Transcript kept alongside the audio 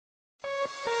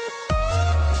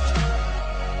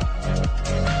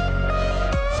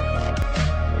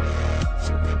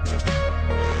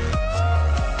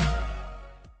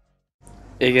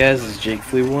Hey guys, it's Jake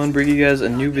Flea1 bringing you guys a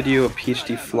new video of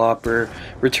PhD Flopper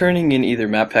returning in either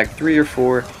map pack 3 or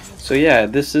 4. So yeah,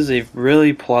 this is a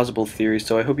really plausible theory,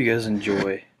 so I hope you guys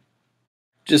enjoy.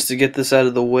 Just to get this out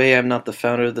of the way, I'm not the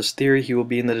founder of this theory. He will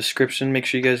be in the description. Make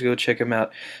sure you guys go check him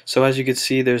out. So as you can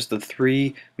see, there's the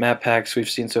 3 map packs we've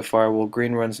seen so far. Well,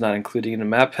 Green Run's not included in a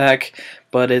map pack,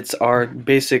 but it's our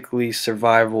basically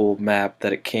survival map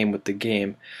that it came with the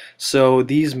game. So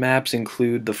these maps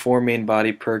include the 4 main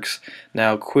body perks.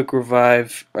 Now Quick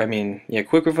Revive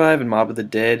and Mob of the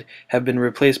Dead have been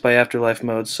replaced by Afterlife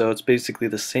mode, so it's basically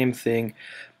the same thing,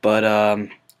 but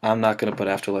I'm not going to put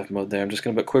Afterlife mode there. I'm just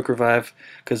going to put Quick Revive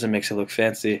because it makes it look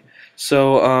fancy.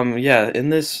 So yeah, in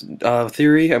this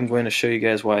theory, I'm going to show you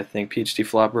guys why I think PhD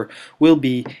Flopper will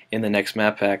be in the next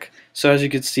map pack. So as you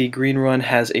can see, Green Run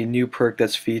has a new perk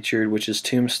that's featured, which is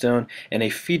Tombstone, and a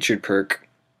featured perk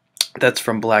that's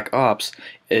from Black Ops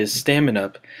is Stamina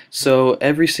Up. So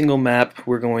every single map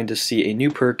we're going to see a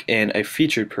new perk and a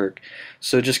featured perk.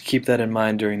 So just keep that in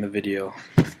mind during the video.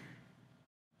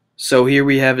 So here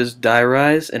we have his Die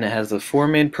Rise, and it has the 4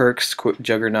 main perks,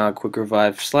 Juggernaut, Quick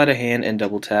Revive, Sleight of Hand, and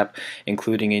Double Tap,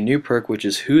 including a new perk which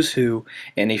is Who's Who,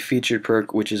 and a featured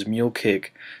perk which is Mule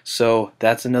Kick. So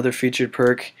that's another featured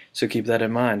perk, so keep that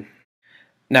in mind.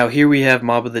 Now here we have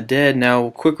Mob of the Dead.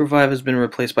 Now Quick Revive has been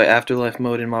replaced by Afterlife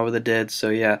mode in Mob of the Dead, so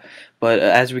yeah. But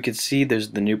as we can see, there's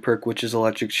the new perk which is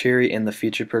Electric Cherry and the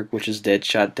featured perk which is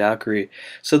Deadshot Valkyrie.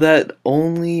 So that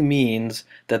only means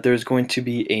that there's going to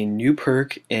be a new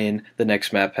perk in the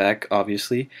next map pack,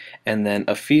 obviously, and then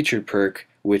a featured perk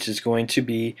which is going to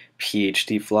be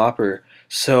PhD Flopper.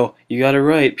 So you got it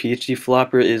right, PhD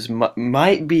Flopper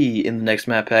might be in the next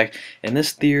map pack, and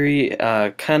this theory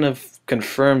kind of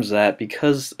confirms that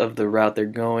because of the route they're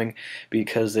going,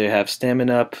 because they have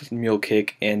Stamina Up, Mule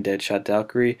Kick, and Deadshot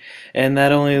Valkyrie, and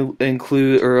that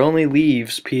only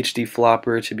leaves PhD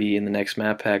Flopper to be in the next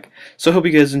map pack. So I hope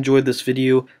you guys enjoyed this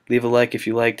video. Leave a like if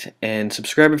you liked, and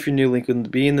subscribe if you're new. Link will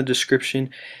be in the description,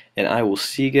 and I will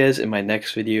see you guys in my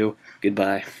next video.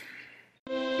 Goodbye.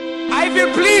 I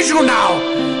will please you now!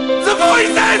 The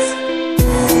voices!